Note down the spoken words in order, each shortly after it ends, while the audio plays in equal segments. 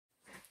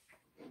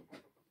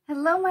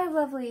Hello my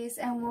lovelies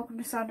and welcome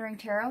to Sondering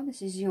Tarot.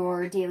 This is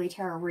your daily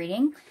tarot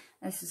reading.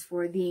 This is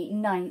for the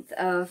 9th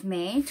of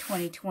May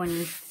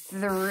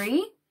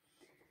 2023.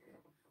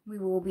 We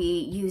will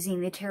be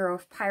using the Tarot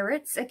of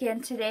Pirates again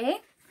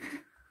today.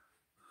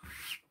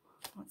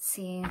 Let's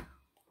see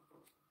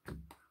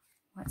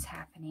what's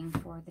happening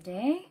for the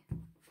day.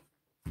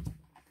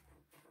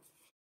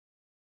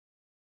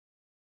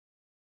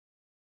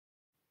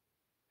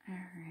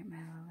 Alright my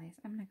lovelies,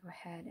 I'm going to go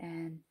ahead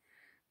and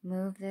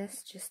move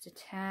this just a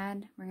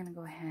tad. We're going to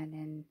go ahead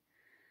and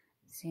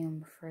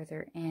zoom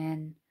further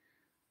in.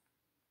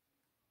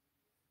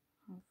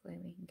 Hopefully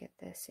we can get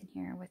this in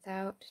here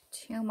without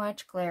too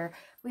much glare.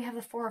 We have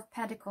the Four of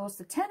Pentacles,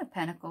 the Ten of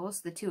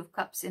Pentacles, the Two of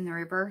Cups in the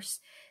reverse,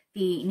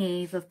 the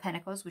Knave of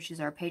Pentacles, which is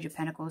our Page of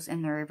Pentacles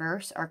in the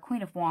reverse, our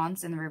Queen of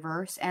Wands in the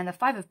reverse, and the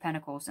Five of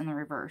Pentacles in the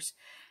reverse.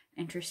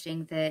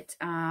 Interesting that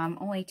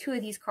only two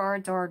of these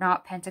cards are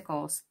not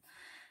Pentacles.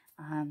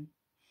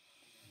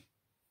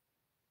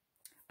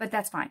 But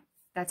that's fine.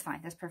 That's fine.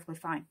 That's perfectly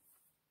fine.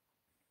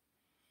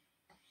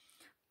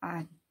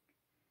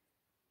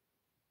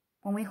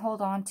 When we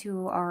hold on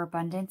to our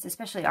abundance,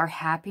 especially our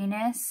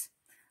happiness,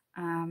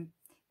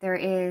 there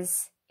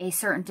is a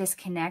certain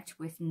disconnect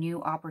with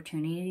new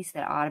opportunities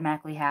that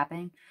automatically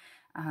happen.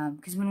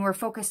 Because when we're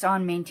focused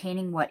on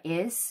maintaining what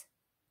is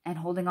and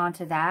holding on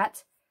to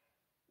that,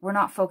 we're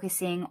not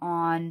focusing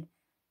on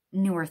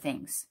newer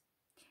things.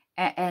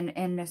 And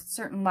in a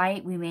certain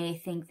light, we may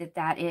think that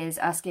that is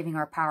us giving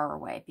our power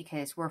away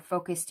because we're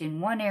focused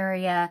in one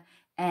area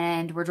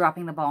and we're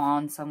dropping the ball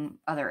on some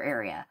other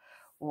area,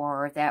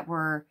 or that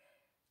we're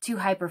too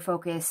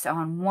hyper-focused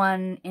on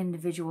one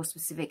individual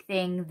specific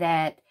thing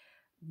that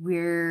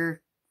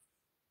we're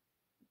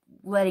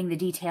letting the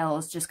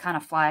details just kind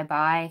of fly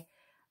by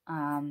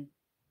in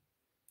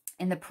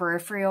the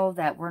peripheral,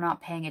 that we're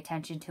not paying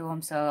attention to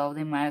them, so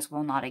they might as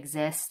well not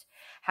exist.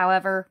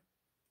 However,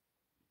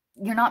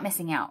 you're not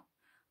missing out.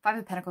 Five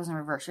of Pentacles in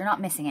reverse, you're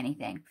not missing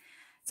anything.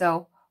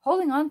 So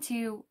holding on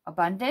to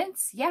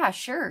abundance, yeah,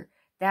 sure.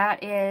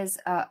 That is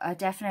a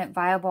definite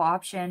viable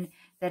option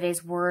that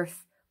is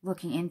worth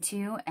looking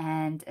into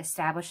and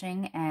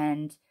establishing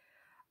and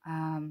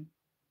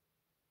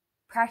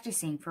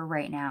practicing for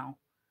right now.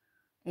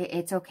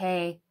 It's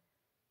okay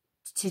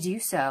to do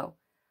so.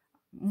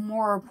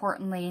 More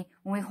importantly,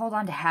 when we hold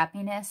on to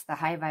happiness, the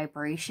high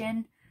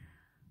vibration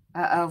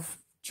of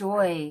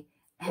joy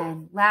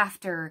and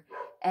laughter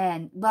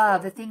and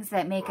love, the things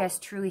that make us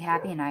truly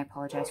happy, and I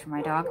apologize for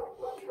my dog.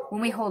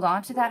 When we hold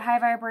on to that high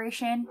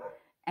vibration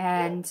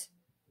and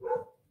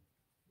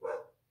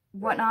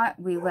whatnot,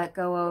 we let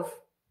go of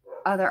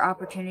other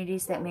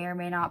opportunities that may or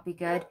may not be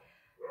good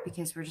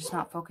because we're just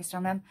not focused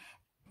on them.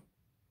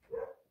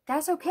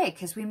 That's okay,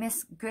 because we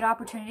miss good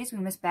opportunities, we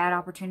miss bad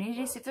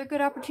opportunities. If they're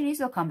good opportunities,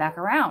 they'll come back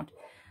around.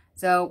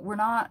 So we're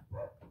not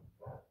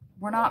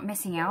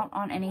missing out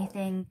on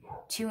anything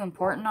too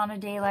important on a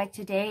day like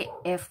today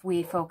if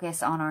we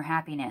focus on our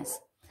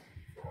happiness,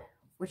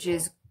 which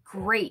is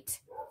great.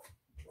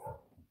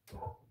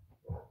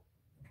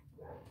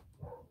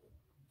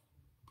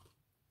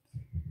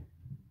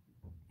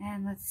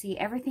 And let's see,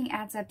 everything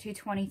adds up to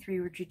 23,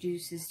 which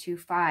reduces to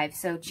 5.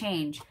 So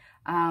change.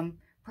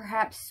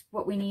 Perhaps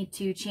what we need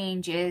to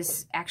change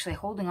is actually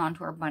holding on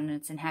to our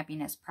abundance and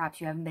happiness. Perhaps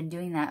you haven't been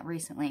doing that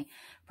recently.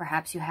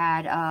 Perhaps you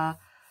had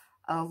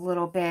a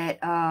little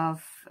bit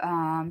of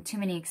too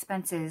many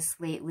expenses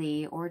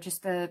lately, or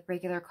just the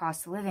regular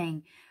cost of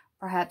living.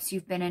 Perhaps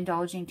you've been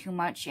indulging too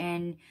much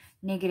in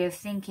negative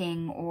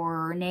thinking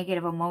or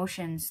negative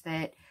emotions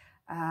that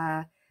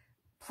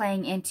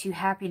playing into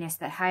happiness,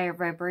 that higher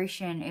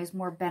vibration is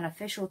more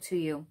beneficial to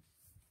you.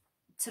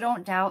 So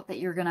don't doubt that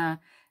you're going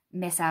to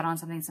miss out on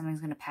something,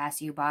 something's going to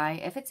pass you by.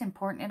 If it's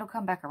important, it'll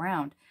come back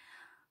around.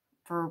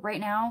 For right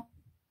now,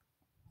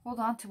 hold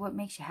on to what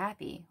makes you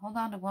happy. Hold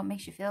on to what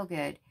makes you feel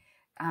good.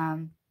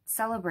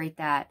 Celebrate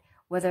that,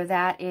 whether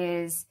that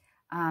is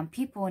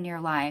people in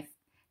your life,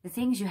 the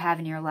things you have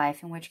in your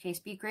life, in which case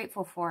be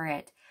grateful for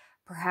it.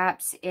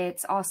 Perhaps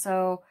it's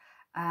also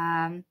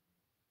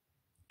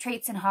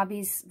traits and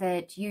hobbies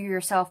that you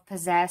yourself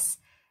possess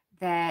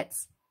that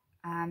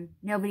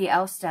nobody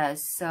else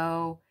does.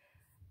 So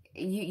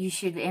you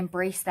should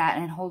embrace that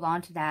and hold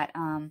on to that.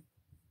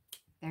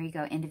 There you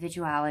go,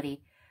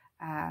 individuality.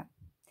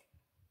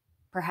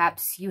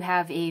 Perhaps you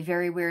have a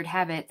very weird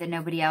habit that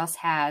nobody else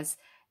has,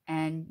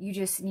 and you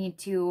just need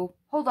to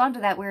hold on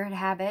to that weird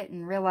habit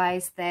and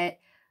realize that,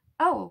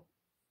 oh,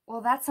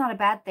 well, that's not a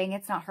bad thing.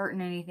 It's not hurting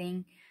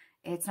anything.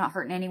 It's not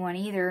hurting anyone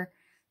either.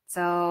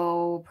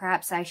 So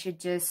perhaps I should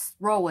just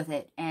roll with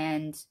it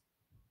and,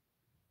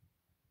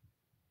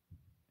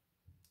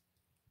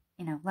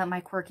 you know, let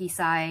my quirky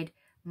side,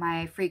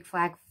 my freak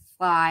flag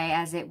fly,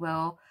 as it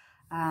will,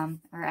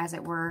 or as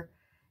it were,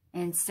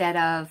 instead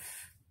of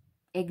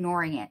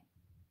ignoring it,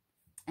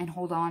 and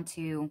hold on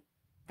to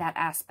that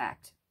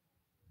aspect.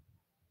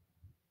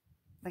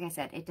 Like I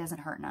said, it doesn't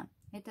hurt none.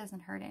 It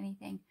doesn't hurt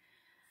anything.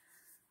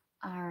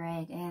 All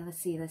right, and let's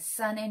see. The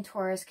Sun in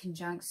Taurus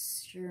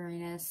conjuncts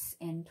Uranus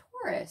in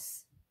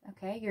Taurus.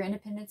 Okay, your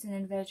independence and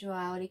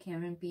individuality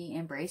can be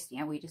embraced.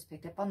 Yeah, we just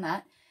picked up on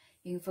that.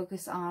 You can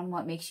focus on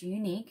what makes you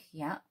unique.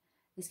 Yeah,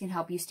 this can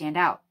help you stand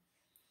out.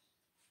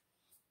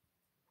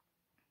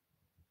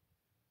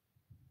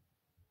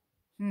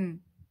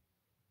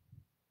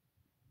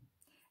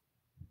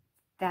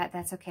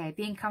 That's okay.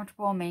 Being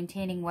comfortable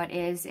maintaining what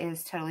is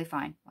totally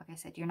fine. Like I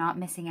said, you're not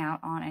missing out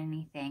on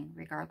anything,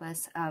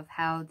 regardless of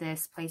how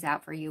this plays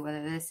out for you,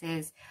 whether this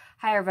is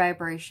higher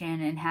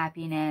vibration and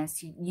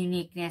happiness,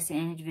 uniqueness and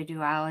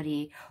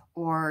individuality,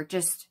 or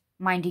just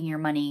minding your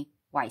money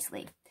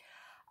wisely.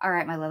 All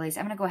right, my lovelies,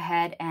 I'm going to go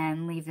ahead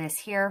and leave this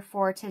here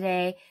for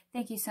today.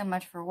 Thank you so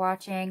much for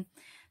watching.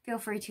 Feel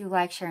free to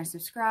like, share, and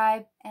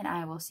subscribe, and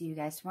I will see you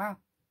guys tomorrow.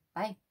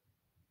 Bye.